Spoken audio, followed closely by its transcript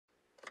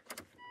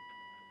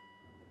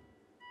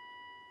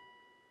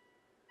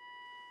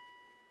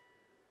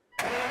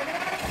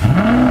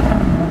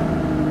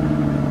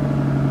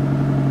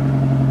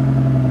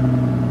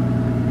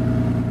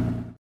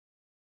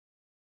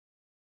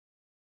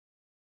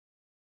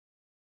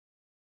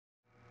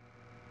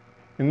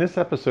In this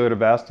episode of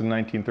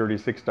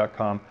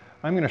Aston1936.com,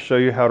 I'm going to show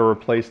you how to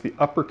replace the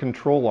upper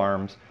control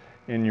arms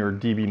in your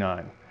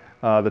DB9.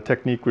 The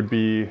technique would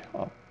be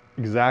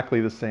exactly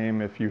the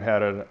same if you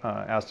had an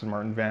Aston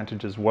Martin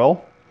Vantage as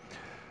well.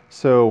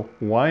 So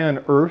why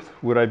on earth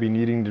would I be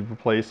needing to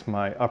replace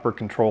my upper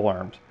control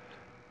arms?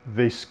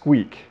 They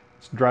squeak.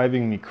 It's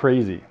driving me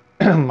crazy.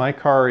 My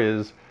car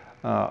is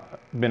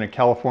been a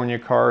California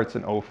car. It's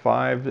an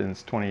 05 and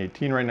it's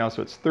 2018 right now,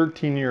 so it's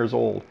 13 years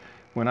old.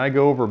 When I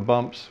go over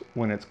bumps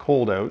when it's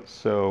cold out,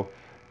 so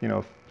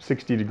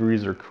 60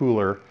 degrees or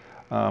cooler,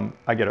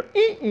 I get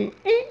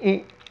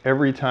a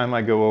every time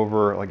I go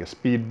over like a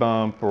speed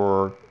bump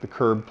or the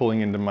curb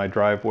pulling into my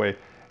driveway,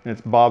 and it's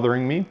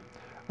bothering me.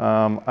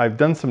 I've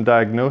done some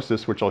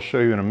diagnosis, which I'll show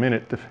you in a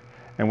minute,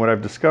 and what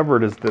I've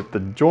discovered is that the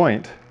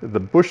joint,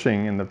 the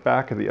bushing in the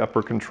back of the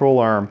upper control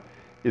arm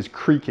is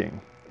creaking.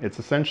 It's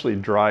essentially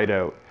dried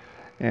out,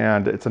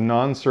 and it's a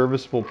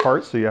non-serviceable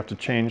part, so you have to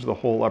change the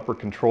whole upper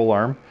control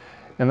arm.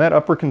 And that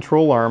upper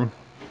control arm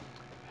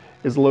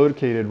is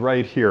located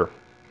right here.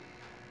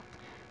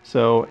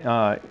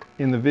 So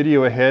in the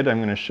video ahead, I'm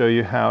going to show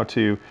you how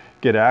to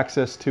get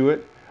access to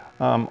it.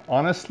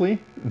 Honestly,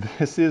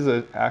 this is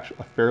a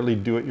fairly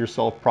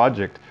do-it-yourself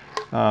project.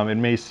 It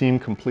may seem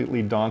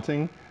completely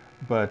daunting,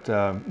 but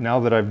now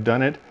that I've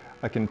done it,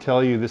 I can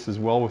tell you this is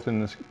well within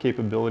the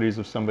capabilities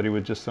of somebody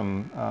with just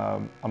a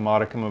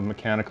modicum of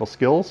mechanical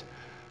skills.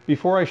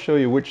 Before I show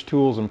you which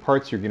tools and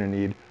parts you're going to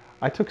need,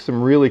 I took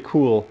some really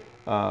cool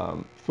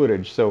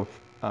footage. So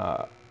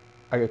I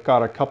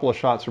got a couple of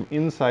shots from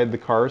inside the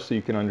car so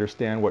you can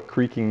understand what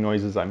creaking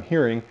noises I'm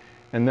hearing.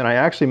 And then I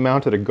actually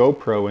mounted a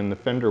GoPro in the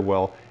fender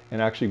well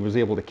and actually was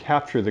able to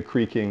capture the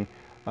creaking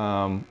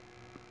from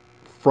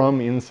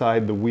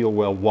inside the wheel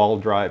well while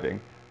driving.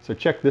 So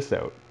check this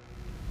out.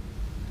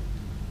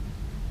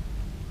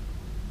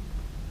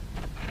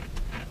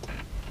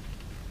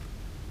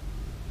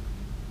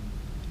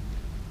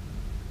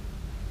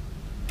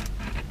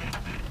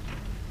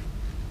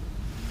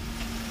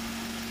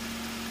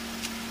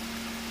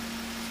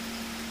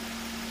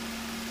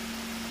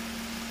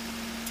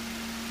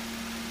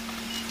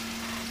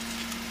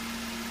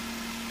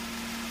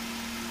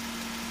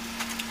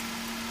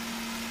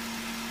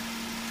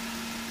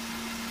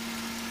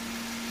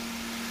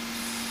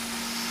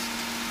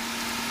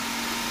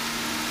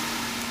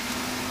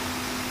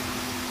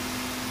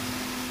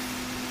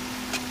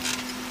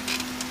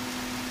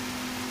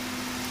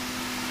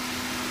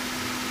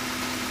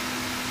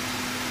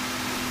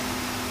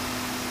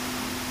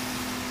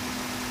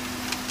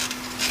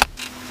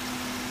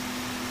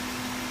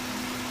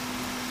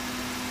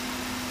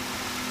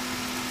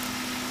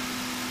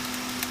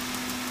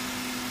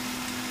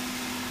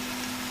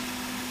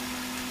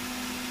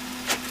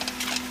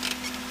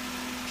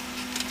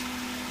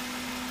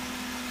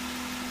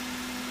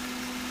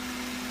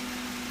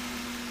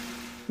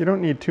 You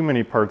don't need too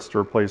many parts to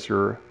replace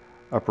your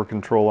upper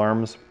control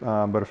arms,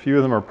 but a few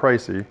of them are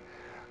pricey.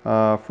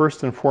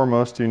 First and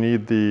foremost, you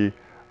need the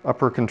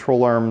upper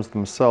control arms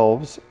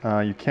themselves.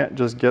 You can't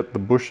just get the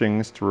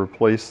bushings to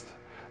replace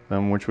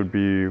them, which would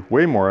be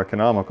way more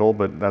economical,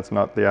 but that's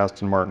not the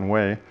Aston Martin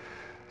way.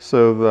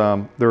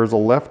 So there is a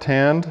left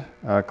hand,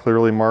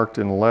 clearly marked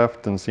in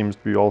left and seems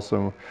to be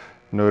also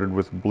noted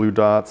with blue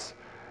dots,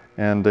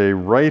 and a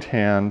right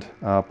hand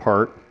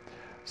part.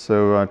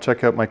 So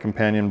check out my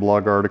companion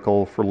blog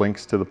article for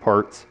links to the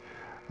parts.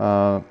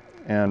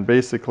 And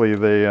basically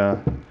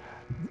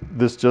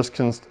this just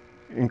constitutes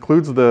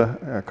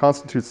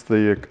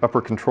the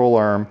upper control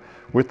arm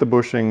with the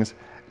bushings,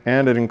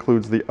 and it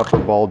includes the upper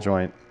ball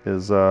joint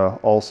is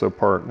also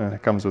part, and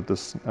it comes with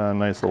this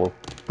nice little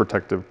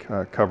protective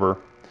cover.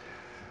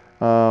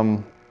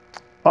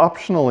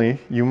 Optionally,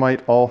 you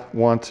might all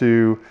want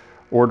to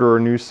order a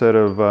new set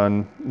of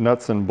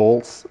nuts and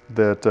bolts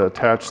that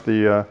attach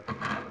the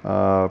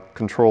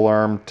control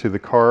arm to the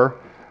car.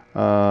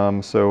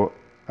 So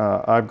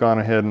I've gone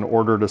ahead and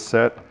ordered a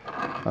set.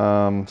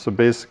 So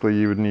basically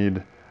you would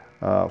need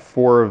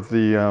 4 of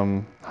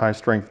the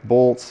high-strength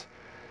bolts,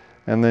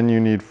 and then you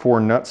need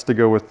 4 nuts to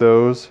go with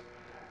those,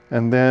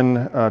 and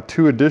then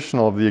 2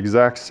 additional of the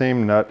exact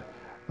same nut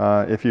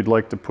if you'd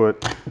like to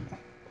put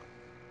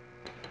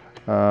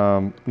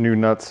new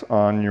nuts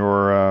on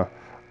your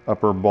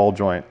upper ball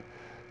joint.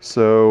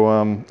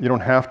 So you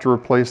don't have to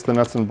replace the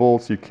nuts and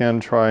bolts. You can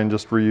try and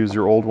just reuse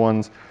your old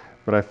ones,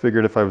 but I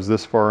figured if I was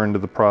this far into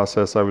the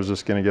process, I was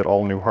just going to get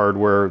all new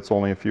hardware. It's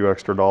only a few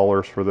extra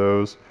dollars for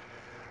those.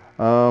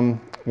 One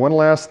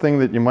last thing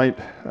that you might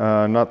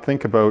not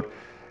think about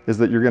is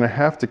that you're going to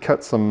have to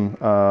cut some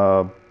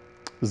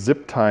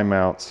zip tie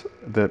mounts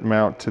that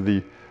mount to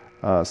the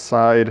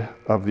side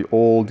of the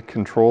old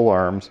control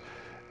arms,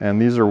 and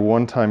these are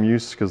one-time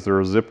use because they're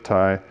a zip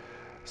tie.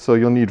 So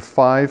you'll need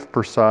 5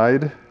 per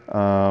side,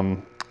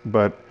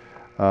 but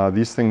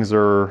these things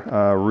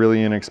are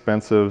really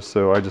inexpensive,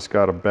 so I just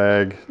got a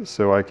bag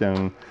so I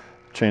can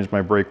change my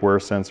brake wear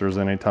sensors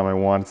anytime I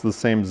want. It's the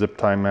same zip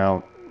tie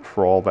mount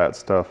for all that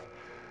stuff.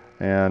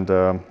 And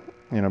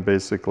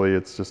basically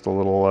it's just a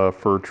little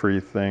fir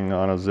tree thing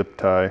on a zip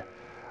tie.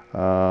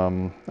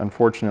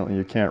 Unfortunately,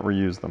 you can't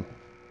reuse them.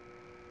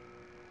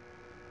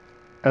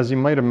 As you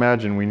might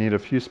imagine, we need a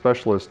few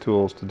specialist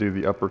tools to do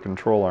the upper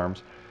control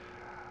arms.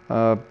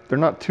 They're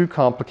not too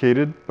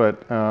complicated,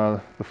 but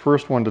the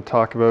first one to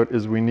talk about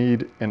is we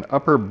need an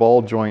upper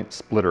ball joint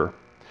splitter.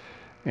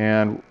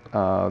 And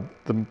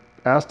the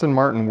Aston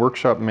Martin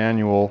workshop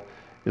manual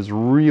is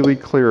really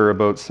clear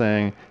about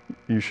saying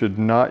you should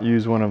not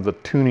use one of the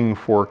tuning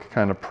fork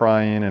kind of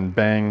pry in and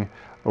bang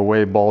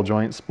away ball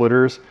joint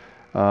splitters.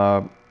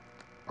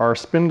 Our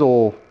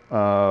spindle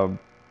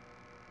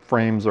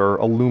frames are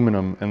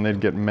aluminum and they'd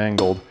get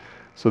mangled.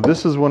 So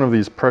this is one of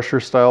these pressure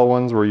style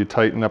ones where you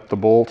tighten up the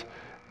bolt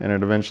and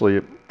it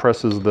eventually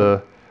presses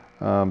the,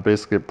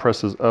 basically it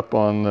presses up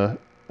on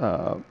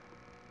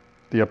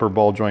the upper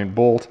ball joint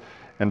bolt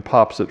and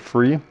pops it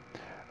free.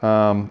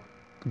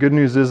 Good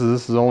news is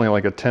this is only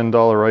like a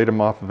 $10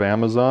 item off of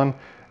Amazon,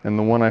 and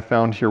the one I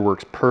found here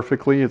works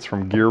perfectly. It's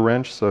from Gear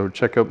Wrench, so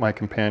check out my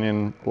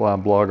companion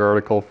blog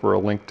article for a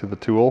link to the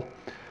tool.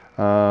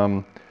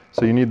 So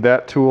you need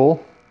that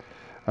tool,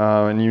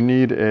 and you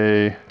need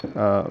a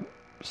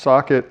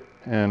socket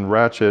and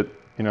ratchet,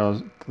 you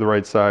know, the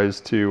right size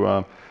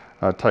to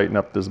tighten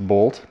up this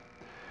bolt.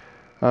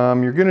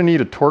 You're going to need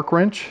a torque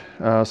wrench,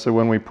 so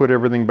when we put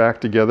everything back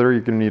together,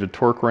 you're going to need a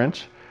torque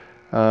wrench.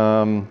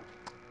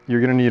 You're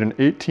going to need an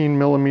 18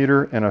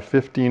 millimeter and a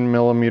 15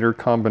 millimeter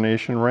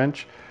combination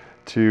wrench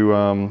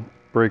to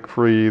break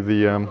free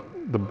the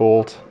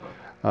bolt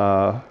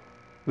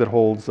that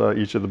holds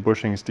each of the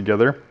bushings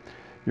together.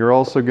 You're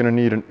also going to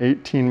need an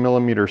 18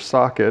 millimeter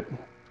socket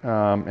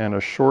and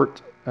a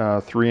short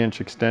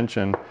 3-inch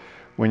extension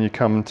when you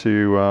come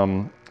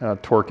to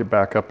torque it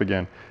back up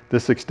again.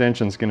 This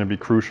extension is going to be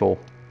crucial.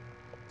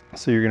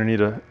 So you're going to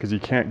need because you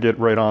can't get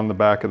right on the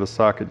back of the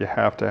socket, you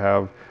have to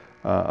have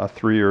a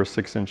 3 or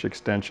 6-inch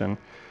extension.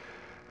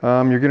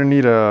 You're going to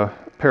need a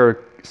pair of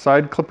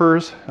side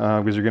clippers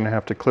because you're going to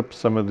have to clip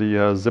some of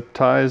the zip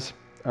ties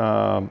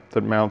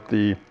that mount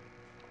the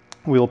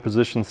wheel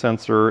position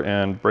sensor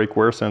and brake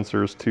wear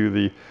sensors to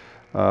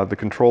the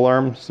control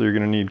arm. So you're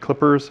going to need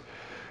clippers.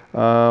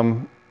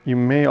 You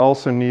may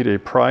also need a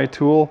pry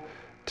tool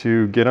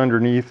to get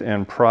underneath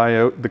and pry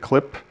out the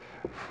clip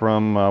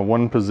from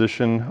one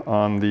position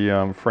on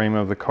the frame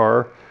of the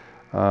car.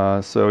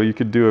 So you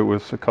could do it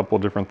with a couple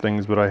of different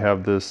things, but I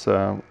have this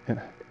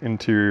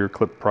interior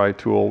clip pry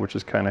tool, which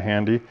is kind of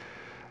handy.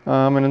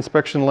 An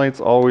inspection light's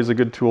always a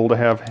good tool to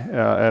have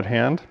at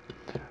hand.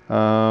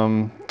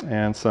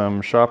 And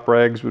some shop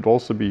rags would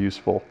also be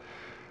useful.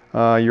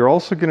 You're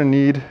also going to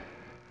need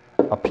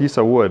a piece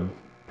of wood.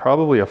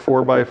 Probably a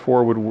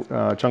 4x4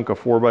 would, chunk of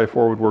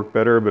 4x4 would work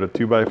better, but a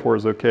 2x4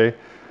 is okay.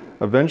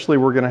 Eventually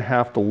we're going to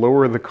have to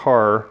lower the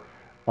car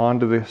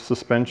onto the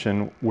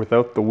suspension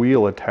without the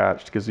wheel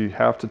attached because you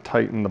have to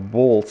tighten the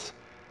bolts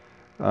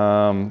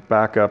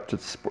back up to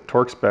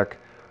torque spec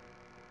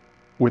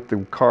with the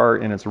car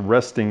in its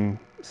resting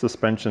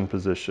suspension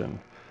position.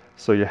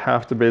 So you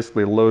have to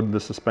basically load the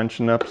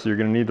suspension up, so you're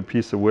going to need a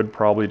piece of wood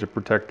probably to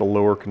protect the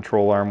lower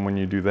control arm when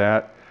you do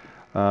that.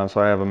 So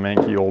I have a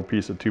manky old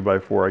piece of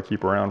 2x4 I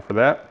keep around for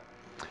that.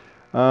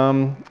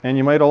 And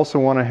you might also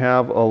want to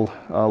have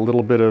a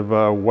little bit of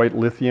white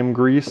lithium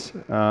grease.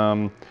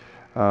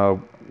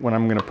 When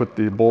I'm going to put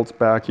the bolts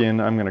back in,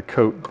 I'm going to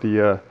coat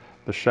the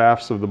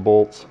shafts of the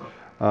bolts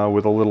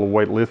with a little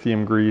white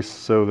lithium grease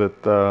so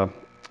that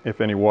if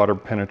any water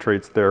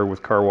penetrates there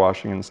with car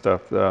washing and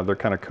stuff, they're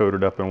kind of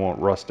coated up and won't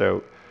rust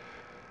out.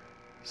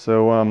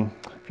 So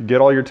if you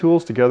get all your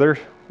tools together,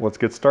 let's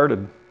get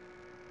started.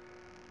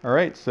 All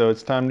right, so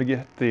it's time to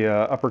get the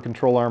upper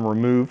control arm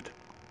removed.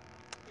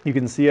 You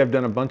can see I've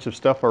done a bunch of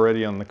stuff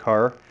already on the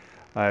car.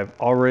 I've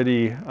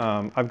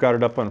got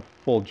it up on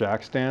full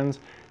jack stands.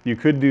 You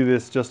could do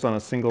this just on a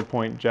single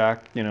point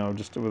jack, you know,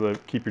 just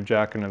keep your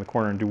jack into the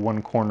corner and do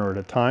one corner at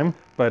a time.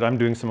 But I'm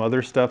doing some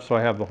other stuff, so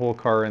I have the whole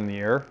car in the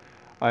air.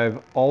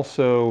 I've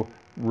also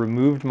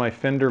removed my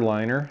fender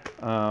liner.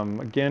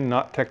 Again,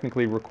 not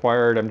technically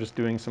required, I'm just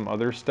doing some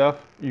other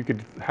stuff. You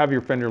could have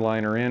your fender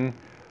liner in.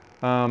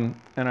 And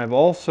I've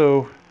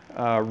also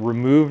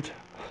removed,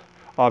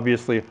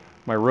 obviously,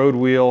 my road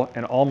wheel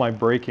and all my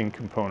braking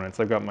components.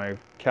 I've got my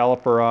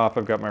caliper off,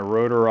 I've got my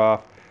rotor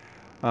off.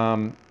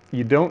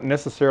 You don't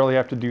necessarily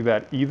have to do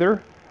that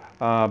either,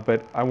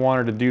 but I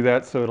wanted to do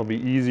that so it'll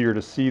be easier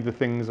to see the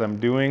things I'm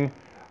doing.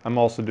 I'm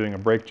also doing a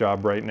brake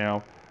job right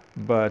now,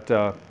 but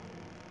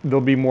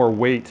there'll be more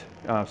weight.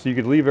 So you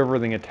could leave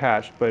everything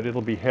attached, but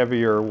it'll be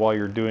heavier while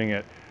you're doing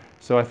it.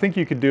 So I think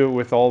you could do it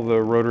with all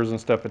the rotors and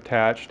stuff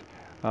attached.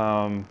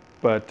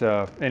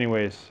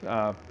 Anyways,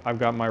 I've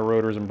got my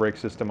rotors and brake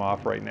system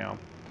off right now.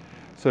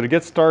 So to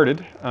get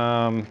started,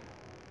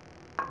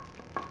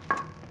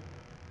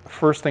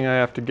 first thing I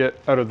have to get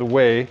out of the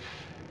way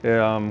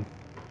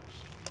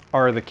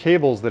are the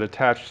cables that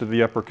attach to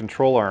the upper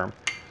control arm.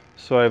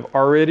 So I've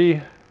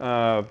already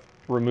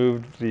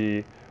removed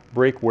the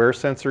brake wear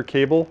sensor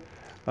cable.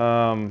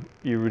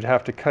 You would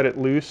have to cut it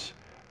loose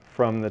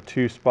from the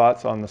 2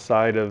 spots on the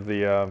side of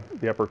the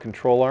upper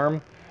control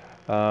arm.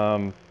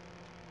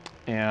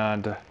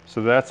 And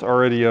so that's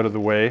already out of the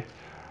way.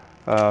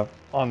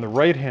 On the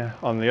right hand,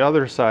 on the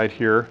other side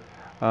here,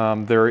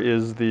 there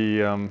is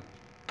the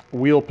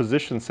wheel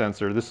position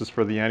sensor. This is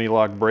for the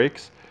anti-lock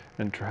brakes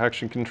and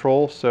traction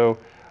control. So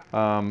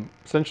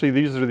essentially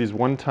these are these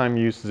one-time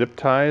use zip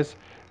ties,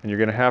 and you're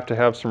going to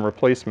have some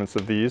replacements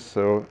of these.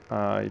 So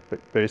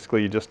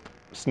basically you just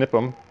snip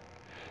them.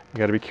 You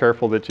got to be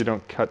careful that you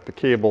don't cut the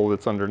cable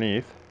that's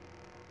underneath,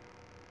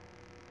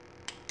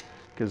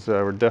 because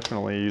we're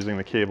definitely using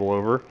the cable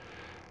over.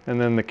 And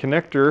then the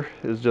connector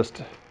is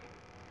just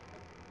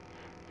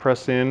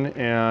press in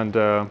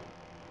and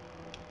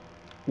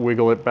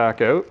wiggle it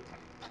back out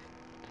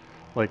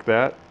like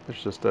that.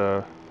 There's just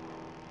a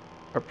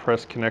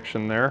press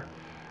connection there,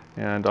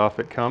 and off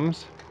it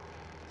comes.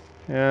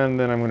 And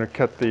then I'm going to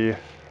cut the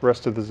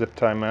rest of the zip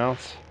tie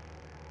mounts.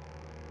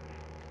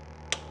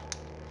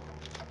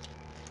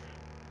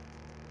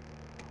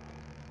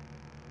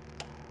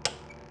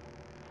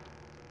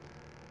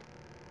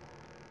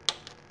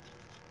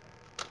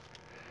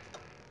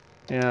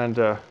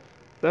 And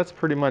that's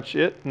pretty much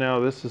it. Now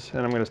this is,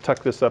 and I'm going to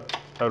tuck this up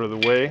out of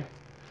the way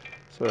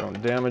so I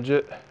don't damage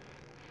it.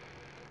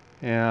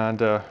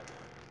 And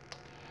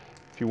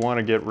if you want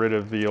to get rid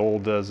of the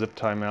old zip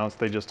tie mounts,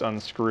 they just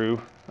unscrew.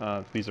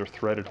 These are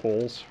threaded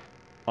holes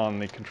on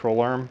the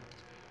control arm.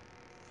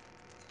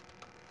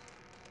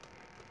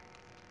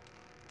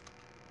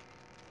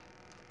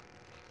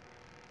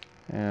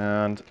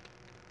 And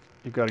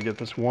you've got to get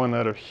this one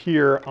out of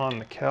here on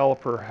the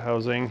caliper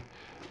housing.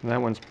 And that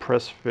one's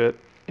press fit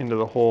into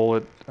the hole.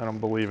 I don't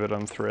believe it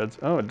unthreads.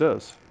 Oh, it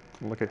does.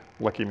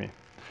 Lucky me.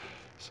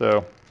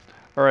 So,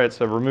 all right,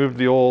 so I've removed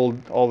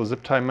all the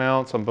zip tie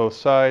mounts on both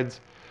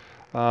sides.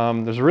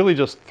 There's really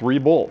just 3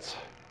 bolts.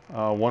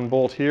 One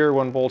bolt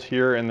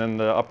here, and then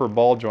the upper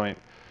ball joint.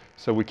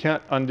 So we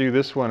can't undo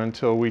this one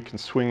until we can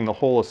swing the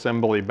whole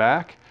assembly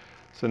back.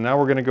 So now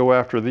we're going to go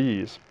after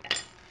these.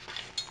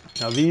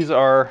 Now these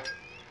are,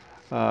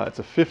 it's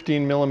a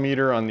 15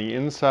 millimeter on the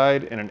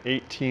inside and an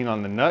 18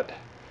 on the nut.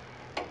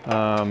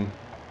 And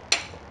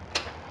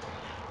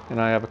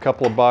I have a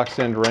couple of box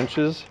end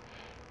wrenches,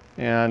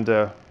 and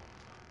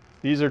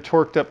these are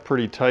torqued up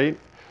pretty tight.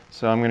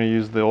 So I'm going to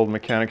use the old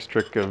mechanics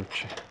trick of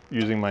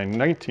using my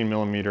 19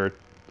 millimeter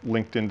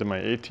linked into my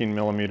 18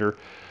 millimeter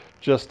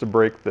just to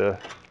break the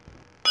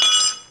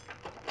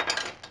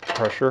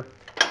pressure.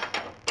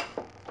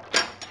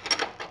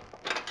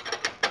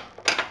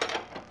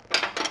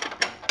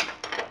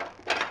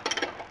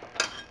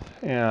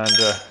 And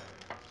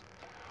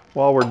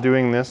while we're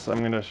doing this, I'm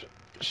going to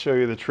show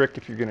you the trick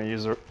if you're going to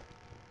use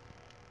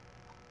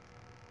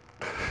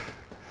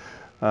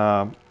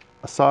a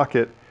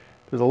socket.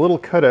 There's a little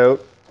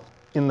cutout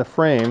in the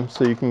frame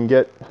so you can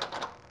get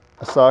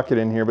a socket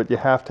in here, but you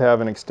have to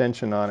have an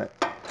extension on it.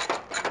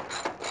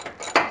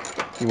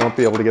 You won't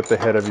be able to get the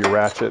head of your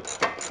ratchet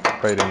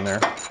right in there.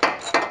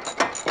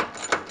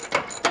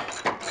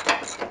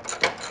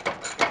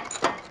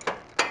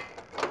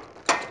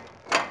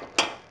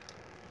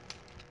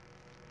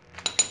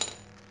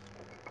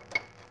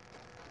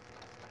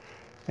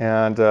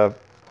 And the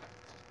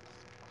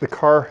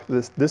car,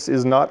 this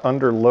is not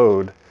under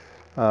load.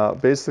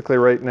 Basically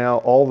right now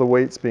all the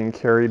weight's being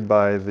carried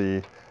by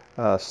the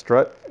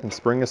strut and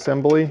spring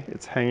assembly.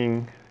 It's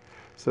hanging,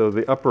 so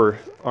the upper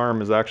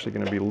arm is actually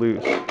going to be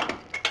loose. And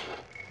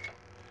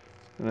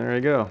there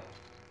you go.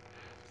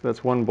 So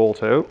that's one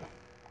bolt out.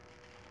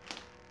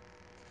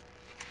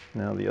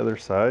 Now the other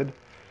side.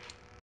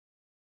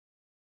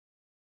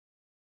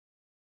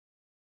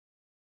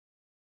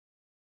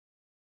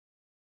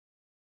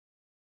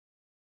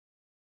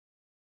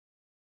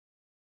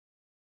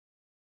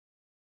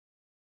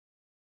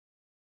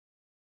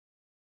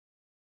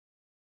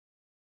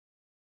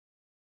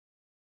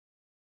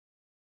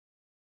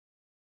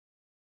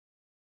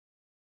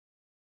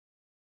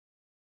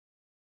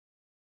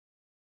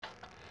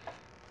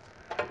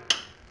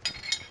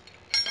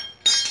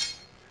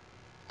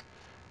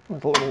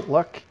 With a little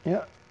luck,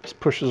 yeah, just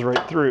pushes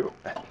right through.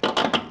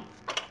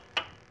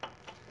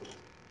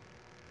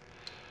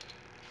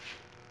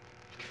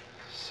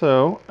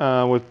 So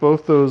with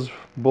both those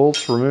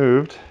bolts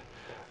removed,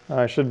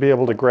 I should be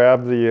able to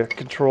grab the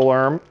control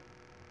arm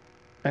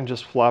and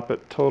just flop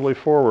it totally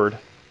forward.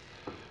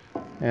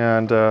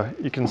 And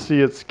you can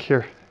see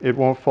it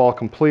won't fall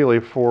completely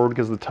forward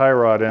because the tie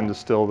rod end is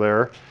still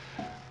there.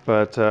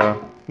 But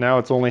now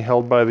it's only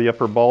held by the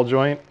upper ball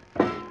joint,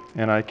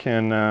 and I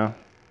can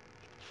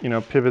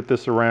pivot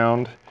this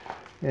around,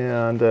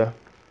 and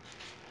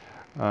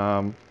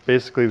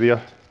basically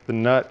the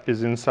nut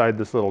is inside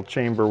this little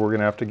chamber. We're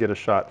gonna have to get a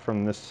shot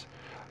from this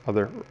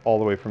all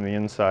the way from the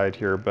inside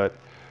here, but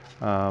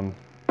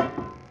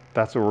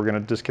that's what we're gonna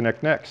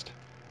disconnect next.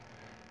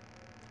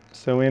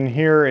 So in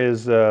here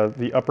is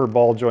the upper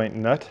ball joint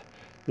nut.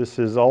 This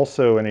is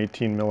also an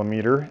 18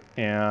 millimeter,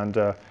 and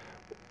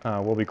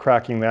we'll be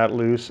cracking that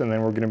loose, and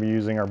then we're gonna be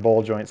using our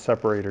ball joint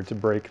separator to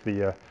break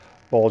the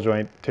ball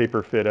joint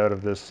taper fit out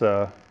of this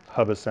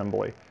hub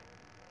assembly.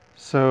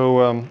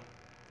 So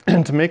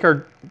And to make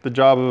the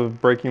job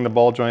of breaking the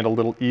ball joint a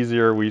little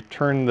easier, we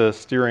turned the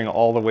steering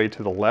all the way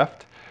to the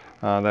left.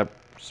 That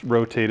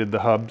rotated the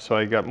hub, so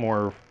I got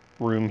more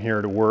room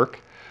here to work.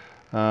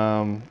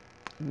 Now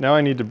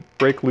I need to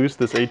break loose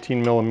this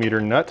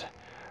 18mm nut.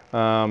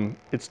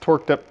 It's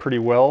torqued up pretty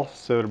well,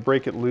 so to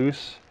break it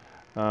loose,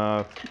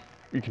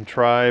 you can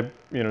try,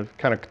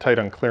 kind of tight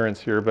on clearance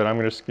here, but I'm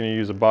just going to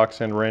use a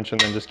box end wrench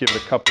and then just give it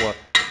a couple of,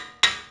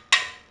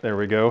 there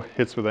we go,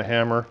 hits with a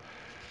hammer.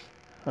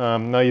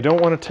 Now you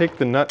don't want to take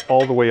the nut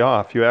all the way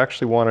off. You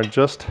actually want to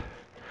just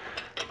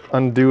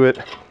undo it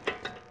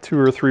 2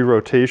 or 3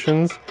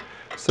 rotations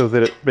so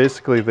that it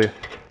basically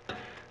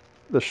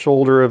the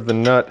shoulder of the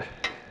nut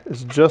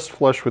is just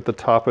flush with the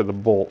top of the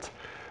bolt,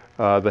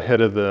 the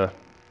head of the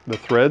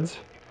threads.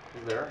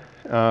 There.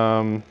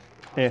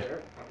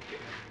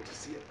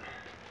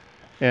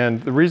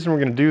 And the reason we're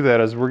going to do that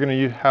is we're going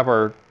to have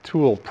our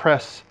tool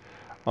press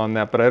on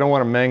that, but I don't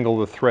want to mangle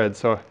the thread.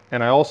 So,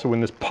 and I also,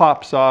 when this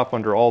pops off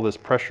under all this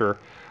pressure,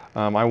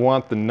 I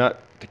want the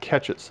nut to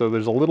catch it. So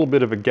there's a little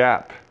bit of a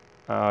gap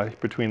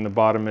between the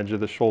bottom edge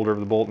of the shoulder of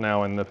the bolt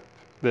now and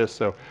this.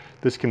 So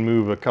this can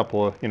move a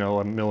couple of,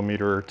 a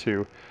millimeter or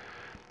 2.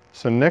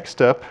 So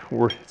next up,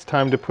 it's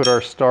time to put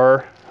our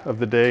star of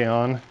the day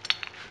on.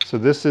 So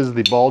this is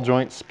the ball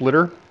joint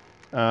splitter.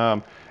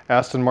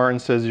 Aston Martin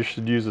says you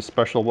should use a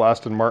special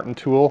Aston Martin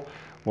tool.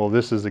 Well,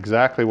 this is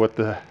exactly what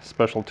the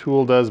special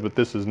tool does, but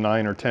this is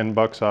 $9 or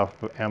 $10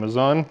 off of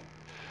Amazon.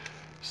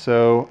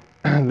 So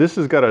this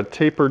has got a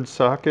tapered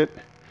socket,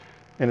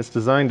 and it's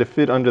designed to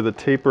fit under the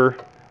taper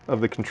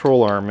of the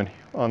control arm. And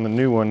on the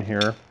new one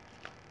here,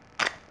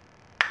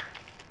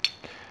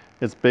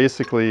 it's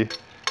basically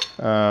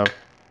going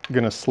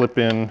to slip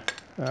in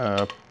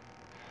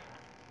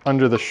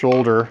under the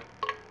shoulder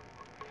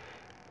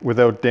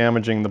without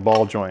damaging the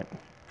ball joint.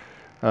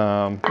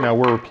 Now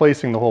we're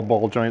replacing the whole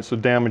ball joint, so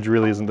damage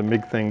really isn't the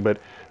big thing, but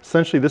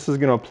essentially this is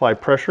going to apply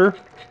pressure.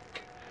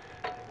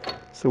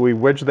 So we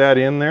wedge that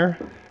in there,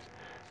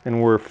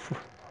 and we're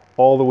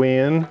all the way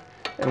in,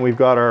 and we've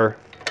got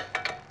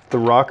the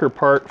rocker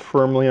part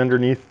firmly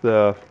underneath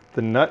the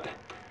nut.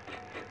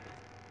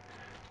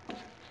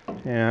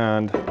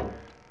 And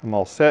I'm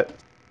all set.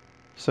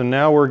 So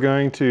now we're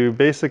going to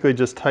basically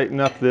just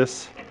tighten up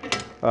this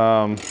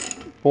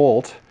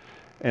bolt,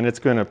 and it's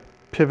going to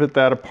pivot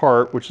that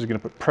apart, which is going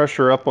to put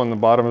pressure up on the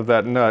bottom of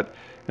that nut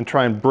and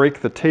try and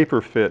break the taper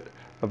fit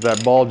of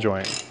that ball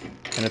joint.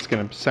 And it's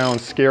going to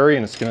sound scary,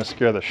 and it's going to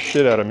scare the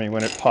shit out of me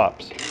when it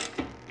pops.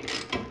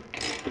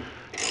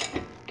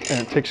 And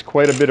it takes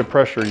quite a bit of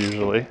pressure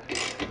usually.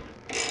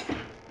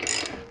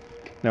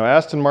 Now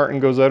Aston Martin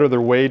goes out of their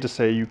way to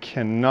say you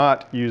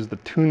cannot use the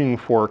tuning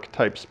fork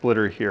type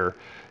splitter here,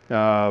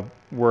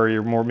 where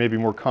you're maybe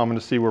more common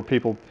to see where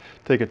people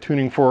take a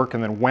tuning fork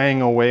and then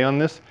wang away on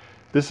this.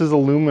 This is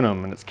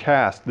aluminum and it's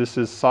cast. This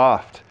is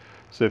soft.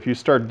 So if you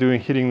start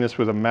hitting this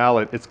with a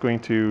mallet, it's going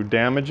to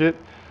damage it.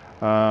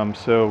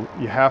 So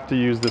you have to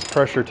use this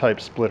pressure type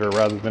splitter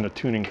rather than a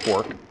tuning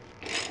fork.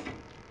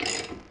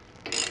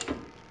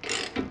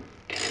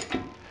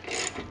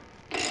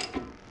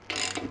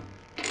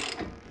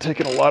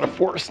 Taking a lot of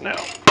force now.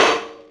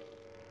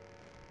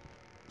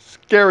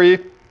 Scary,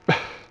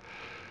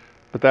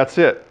 but that's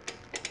it.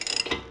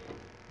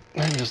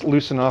 And just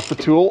loosen off the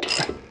tool.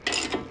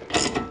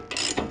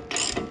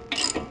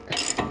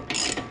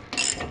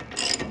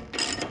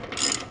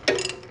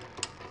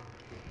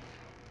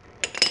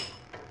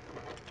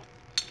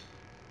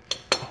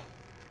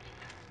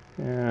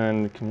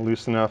 And you can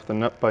loosen off the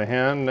nut by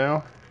hand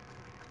now.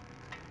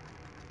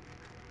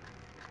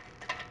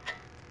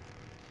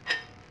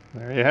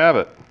 There you have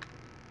it.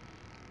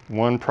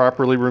 One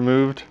properly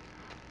removed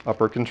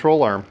upper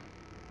control arm.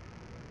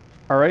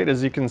 All right,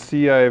 as you can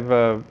see,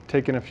 I've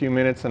taken a few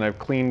minutes and I've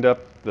cleaned up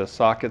the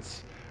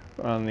sockets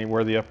on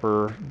where the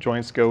upper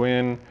joints go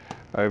in.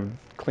 I've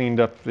cleaned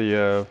up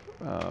the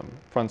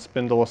front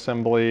spindle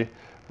assembly.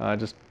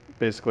 Just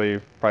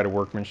basically, pride of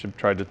workmanship,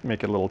 tried to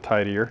make it a little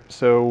tidier.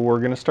 So we're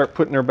going to start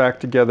putting her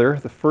back together.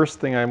 The first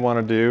thing I want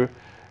to do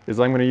is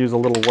I'm going to use a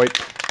little white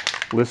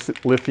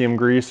lithium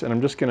grease, and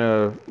I'm just going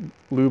to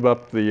lube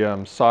up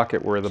the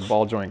socket where the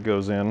ball joint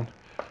goes in.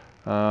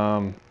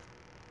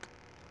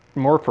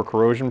 More for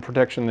corrosion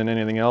protection than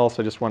anything else.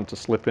 I just want it to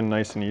slip in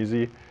nice and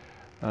easy.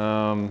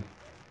 So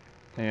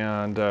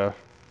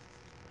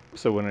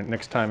when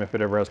next time, if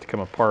it ever has to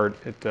come apart,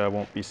 it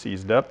won't be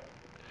seized up.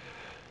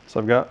 So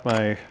I've got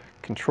my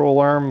control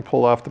arm,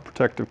 pull off the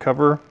protective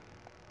cover,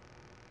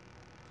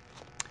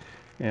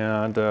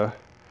 and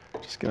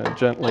just going to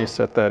gently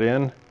set that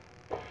in.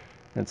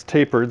 It's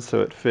tapered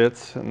so it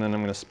fits, and then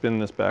I'm going to spin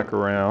this back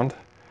around.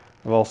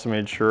 I've also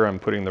made sure I'm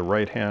putting the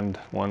right hand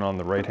one on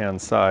the right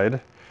hand side.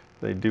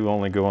 They do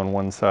only go on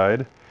one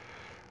side.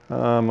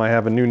 I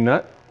have a new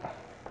nut,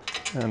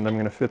 and I'm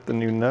going to fit the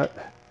new nut.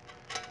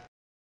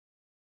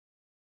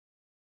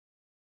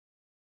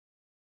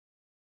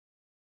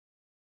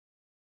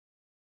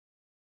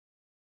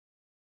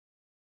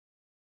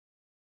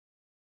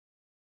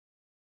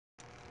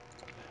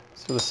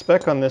 So the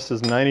spec on this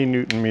is 90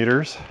 Newton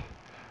meters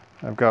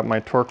I've got my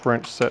torque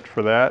wrench set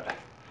for that.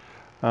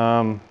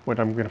 What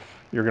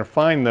you're gonna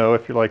find though,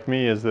 if you're like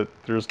me, is that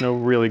there's no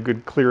really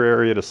good clear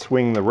area to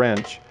swing the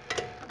wrench.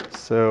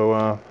 So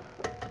I'm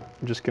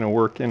just gonna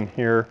work in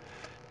here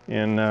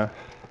in the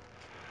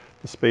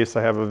space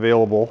I have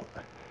available.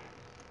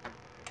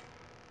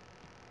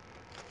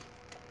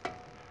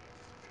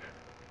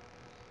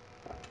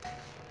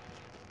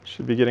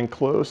 Should be getting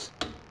close,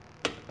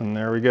 and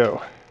there we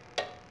go.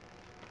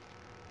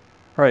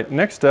 All right,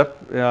 next up,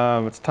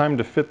 it's time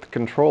to fit the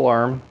control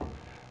arm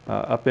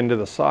up into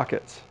the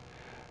sockets.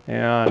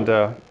 And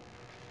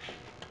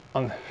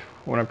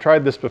when I've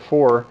tried this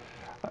before,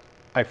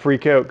 I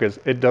freak out because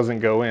it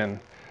doesn't go in.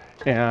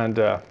 And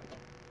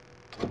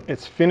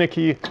it's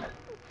finicky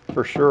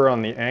for sure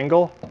on the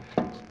angle.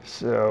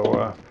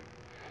 So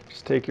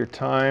just take your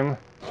time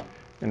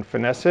and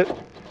finesse it.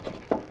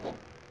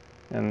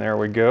 And there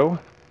we go,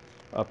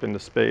 up into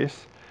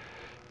space.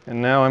 And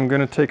now I'm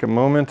going to take a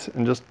moment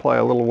and just apply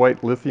a little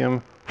white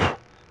lithium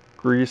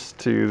grease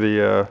to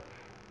the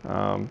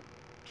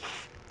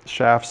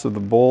shafts of the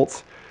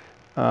bolts,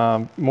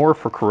 more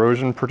for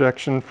corrosion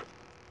protection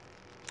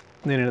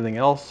than anything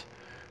else.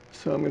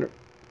 So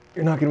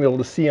you're not going to be able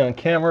to see on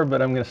camera,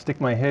 but I'm going to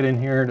stick my head in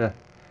here to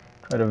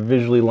try to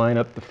visually line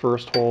up the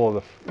first hole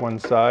of the one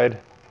side.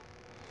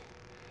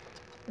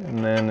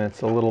 And then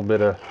it's a little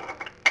bit of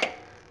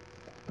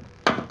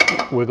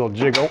wiggle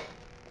jiggle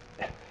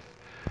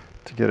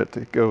to get it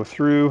to go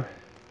through.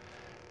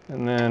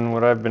 And then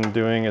what I've been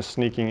doing is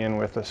sneaking in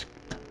with a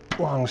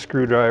long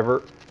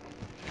screwdriver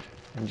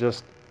and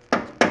just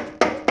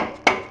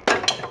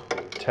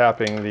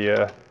tapping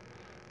the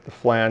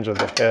flange of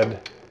the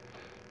head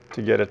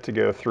to get it to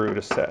go through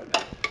to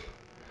set.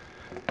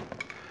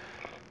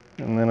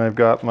 And then I've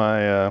got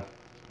my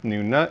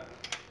new nut.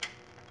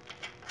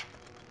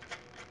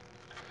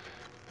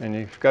 And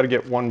you've got to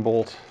get one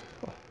bolt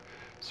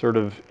sort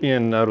of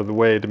out of the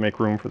way to make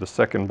room for the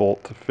second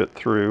bolt to fit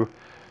through.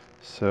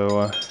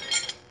 So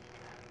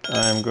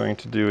I'm going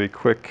to do a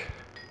quick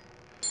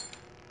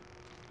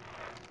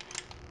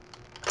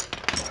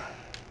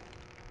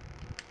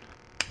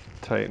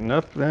tighten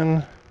up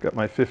then. Got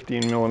my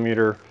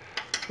 15mm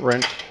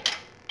wrench,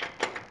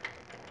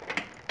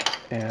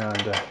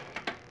 and you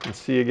can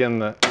see again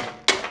the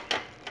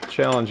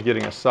challenge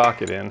getting a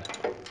socket in,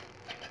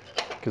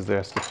 because it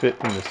has to fit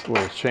in this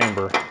little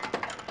chamber.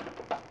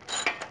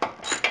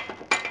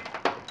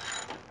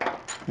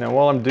 Now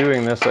while I'm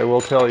doing this, I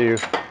will tell you,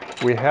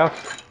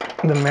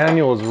 the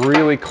manual is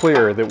really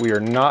clear that we are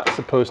not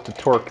supposed to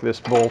torque this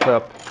bolt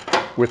up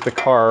with the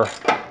car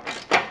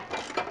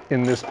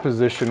in this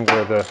position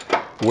where the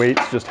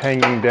weight's just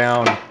hanging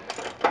down.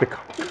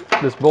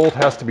 This bolt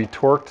has to be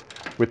torqued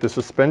with the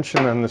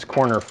suspension on this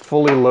corner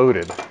fully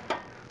loaded.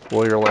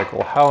 Well, you're like,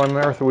 well, how on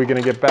earth are we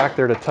going to get back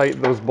there to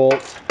tighten those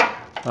bolts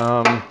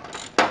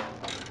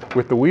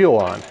with the wheel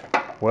on?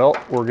 Well,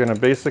 we're going to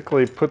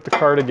basically put the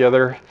car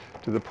together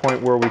to the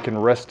point where we can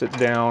rest it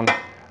down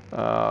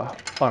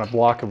on a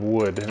block of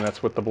wood, and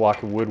that's what the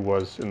block of wood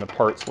was in the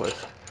parts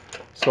list.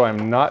 So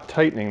I'm not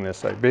tightening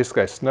this. I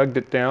snugged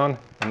it down,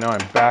 and now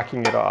I'm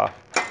backing it off.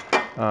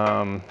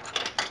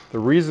 The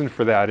reason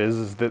for that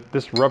is that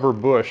this rubber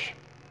bush,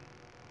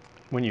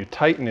 when you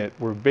tighten it,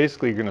 we're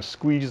basically going to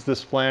squeeze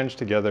this flange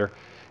together,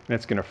 and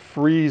it's going to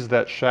freeze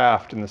that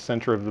shaft in the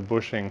center of the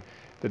bushing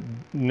that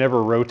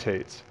never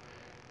rotates.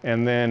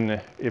 And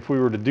then if we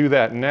were to do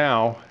that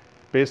now,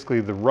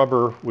 basically the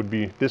rubber would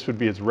be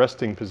its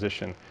resting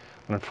position.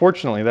 And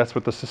unfortunately, that's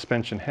what the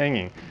suspension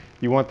hanging.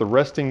 You want the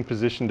resting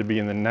position to be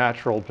in the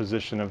natural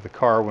position of the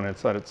car when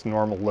it's at its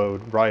normal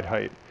load ride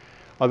height.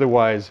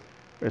 Otherwise,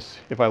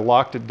 if I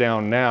locked it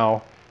down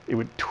now, it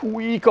would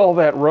tweak all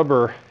that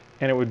rubber,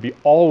 and it would be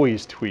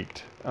always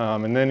tweaked.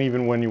 And then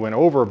even when you went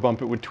over a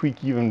bump, it would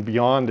tweak even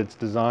beyond its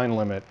design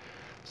limit.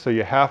 So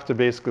you have to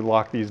basically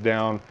lock these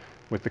down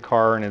with the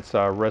car and its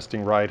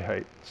resting ride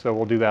height. So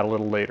we'll do that a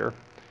little later.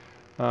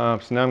 So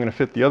now I'm going to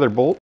fit the other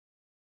bolt.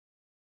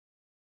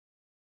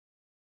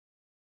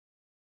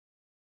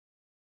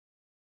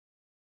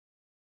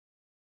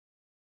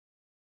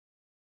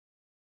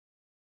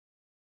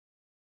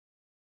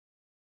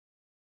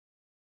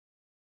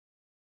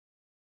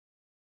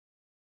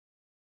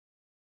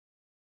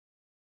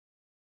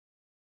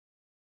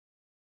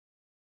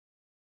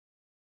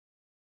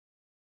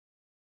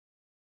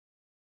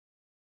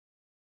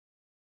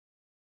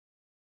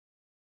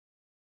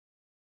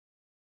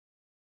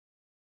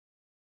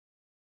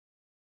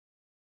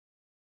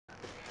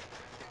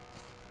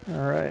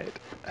 All right,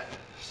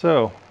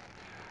 so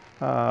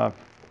now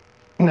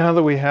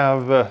that we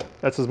have,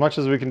 that's as much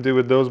as we can do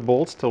with those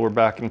bolts till we're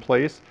back in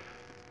place.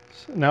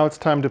 So now it's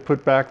time to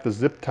put back the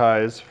zip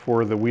ties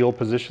for the wheel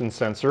position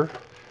sensor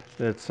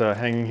that's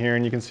hanging here.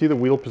 And you can see the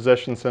wheel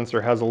position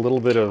sensor has a little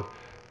bit of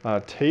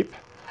tape,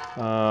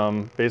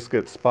 basically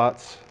at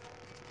spots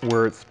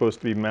where it's supposed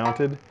to be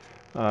mounted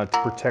to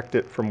protect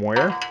it from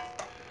wear.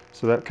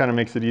 So that kind of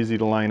makes it easy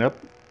to line up.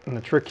 And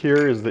the trick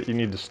here is that you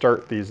need to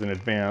start these in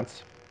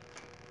advance.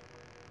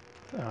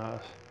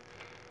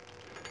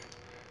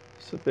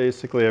 So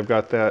basically I've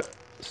got that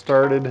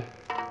started,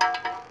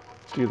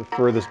 do the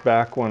furthest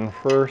back one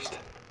first,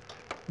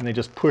 and they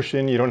just push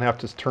in. You don't have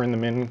to turn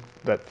them in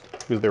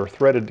because they were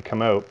threaded to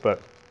come out,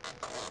 but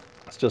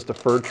it's just a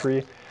fir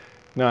tree.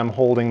 Now I'm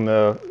holding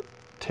the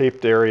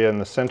taped area in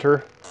the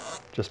center,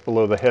 just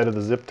below the head of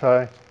the zip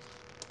tie.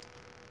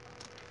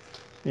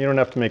 You don't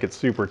have to make it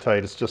super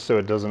tight, it's just so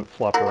it doesn't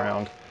flop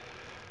around.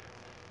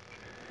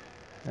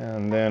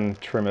 And then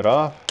trim it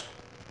off.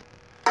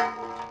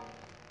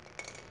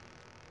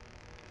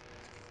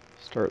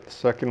 Start the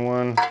second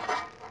one.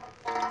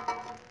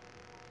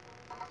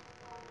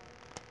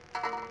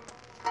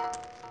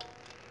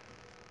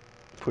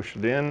 Push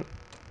it in.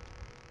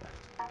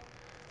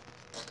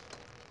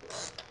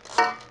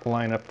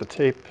 Line up the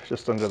tape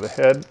just under the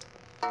head.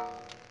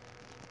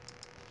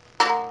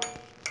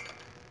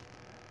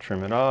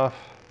 Trim it off.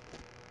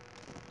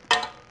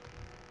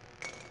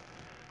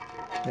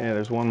 And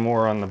there's one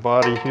more on the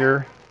body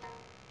here.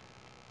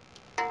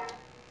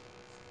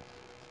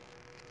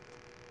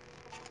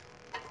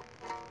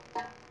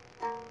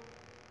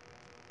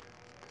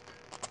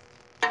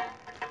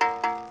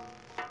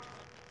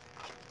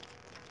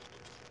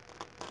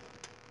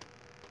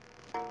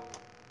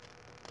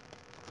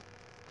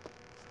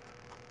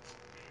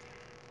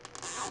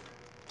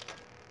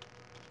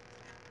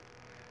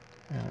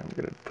 And I'm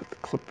going to put the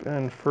clip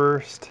in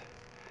first.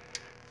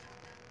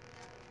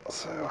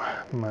 So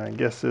my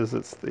guess is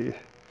it's the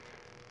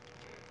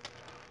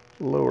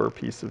lower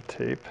piece of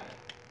tape.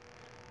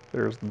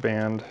 There's the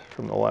band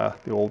from the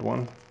old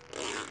one.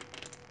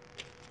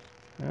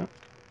 Yep,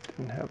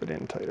 didn't have it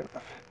in tight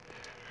enough.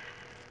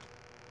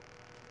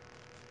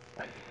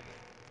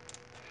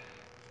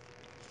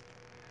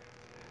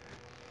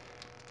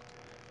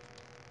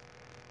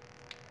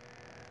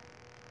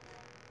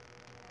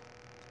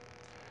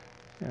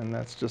 And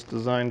that's just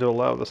designed to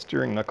allow the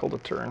steering knuckle to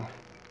turn,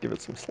 give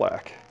it some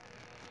slack.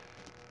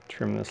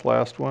 Trim this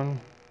last one.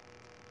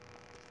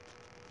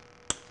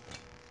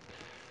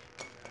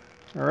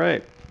 All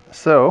right,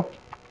 so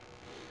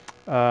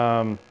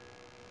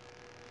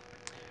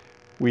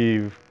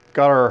we've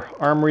got our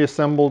arm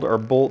reassembled, our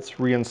bolts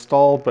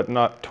reinstalled but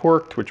not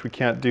torqued, which we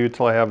can't do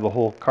till I have the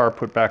whole car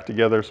put back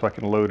together so I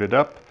can load it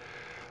up.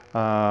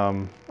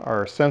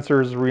 Our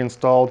sensors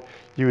reinstalled.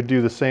 You would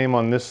do the same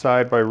on this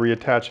side by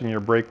reattaching your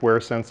brake wear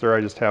sensor.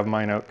 I just have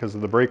mine out because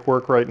of the brake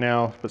work right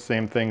now, but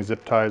same thing,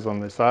 zip ties on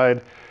the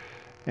side.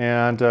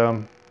 And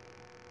so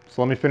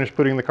let me finish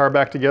putting the car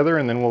back together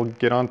and then we'll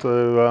get on to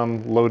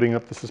loading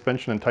up the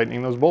suspension and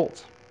tightening those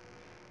bolts.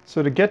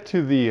 So to get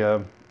to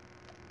the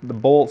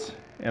bolts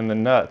and the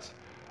nuts,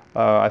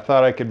 I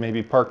thought I could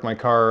maybe park my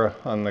car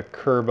on the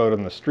curb out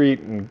on the street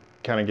and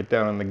kind of get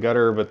down in the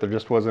gutter, but there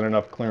just wasn't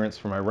enough clearance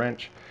for my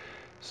wrench.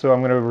 So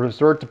I'm going to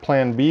resort to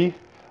plan B.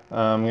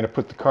 I'm going to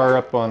put the car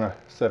up on a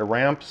set of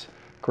ramps.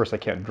 Of course I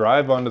can't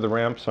drive onto the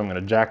ramp, so I'm going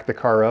to jack the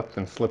car up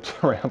and slip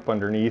the ramp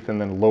underneath and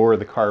then lower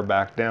the car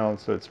back down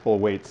so it's full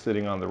weight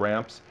sitting on the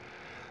ramps.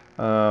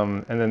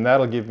 And then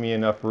that'll give me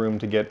enough room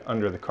to get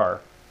under the car.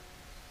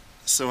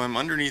 So I'm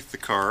underneath the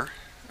car,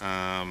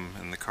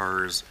 and the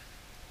car is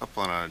up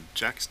on a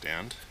jack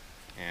stand,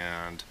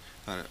 and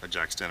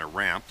a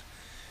ramp,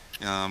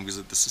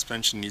 because the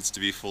suspension needs to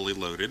be fully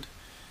loaded.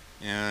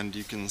 And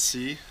you can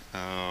see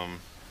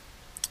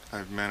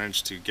I've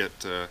managed to get,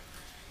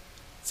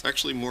 it's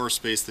actually more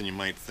space than you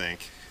might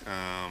think.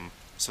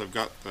 So I've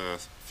got the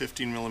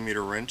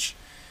 15mm wrench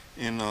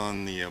in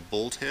on the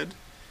bolt head,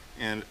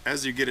 and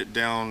as you get it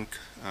down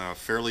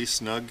fairly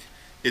snug,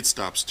 it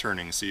stops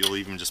turning, so you'll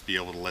even just be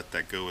able to let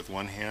that go with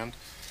one hand.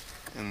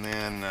 And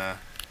then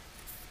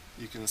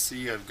you can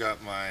see I've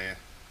got my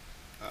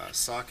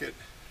socket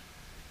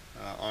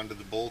onto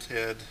the bolt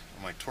head,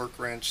 my torque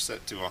wrench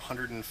set to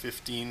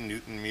 115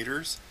 Newton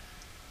meters,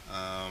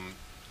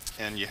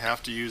 and you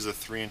have to use a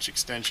 3-inch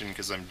extension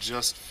because I'm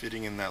just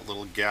fitting in that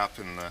little gap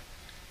in the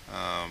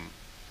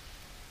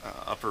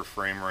upper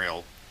frame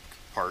rail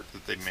part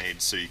that they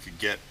made so you could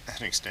get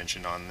an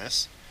extension on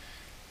this.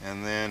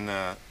 And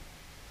then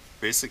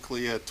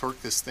basically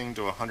torque this thing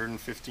to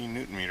 115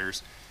 Newton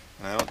meters,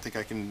 and I don't think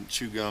I can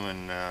chew gum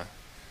and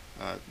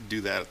do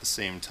that at the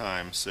same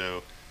time.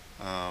 So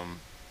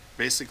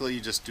basically you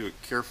just do it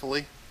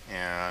carefully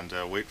and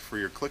wait for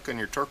your click on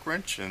your torque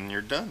wrench and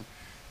you're done.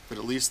 But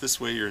at least this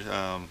way you're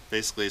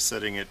basically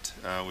setting it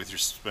with your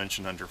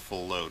suspension under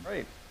full load.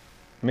 Right.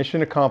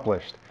 Mission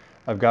accomplished.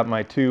 I've got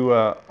my two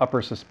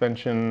upper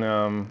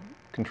suspension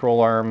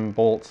control arm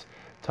bolts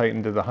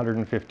tightened to the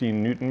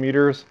 115 Newton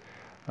meters.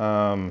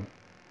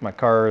 My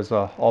car is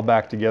all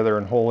back together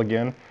and whole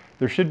again.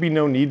 There should be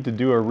no need to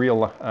do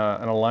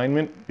an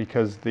alignment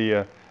because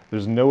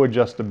there's no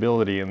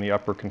adjustability in the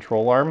upper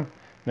control arm.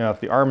 Now if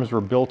the arms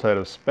were built out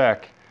of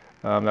spec,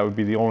 that would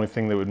be the only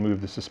thing that would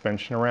move the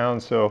suspension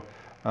around. So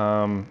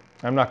I'm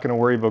not going to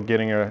worry about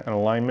getting an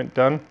alignment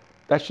done.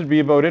 That should be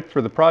about it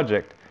for the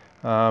project.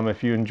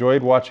 If you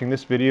enjoyed watching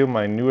this video,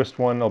 my newest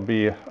one will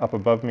be up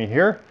above me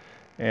here,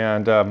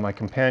 and my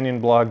companion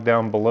blog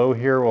down below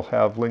here will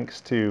have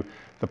links to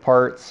the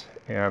parts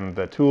and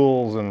the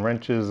tools and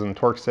wrenches and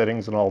torque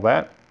settings and all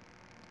that.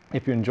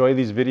 If you enjoy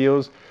these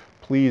videos,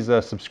 please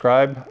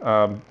subscribe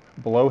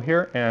below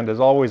here. And as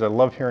always, I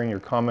love hearing your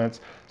comments,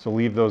 so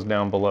leave those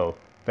down below.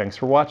 Thanks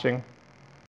for watching.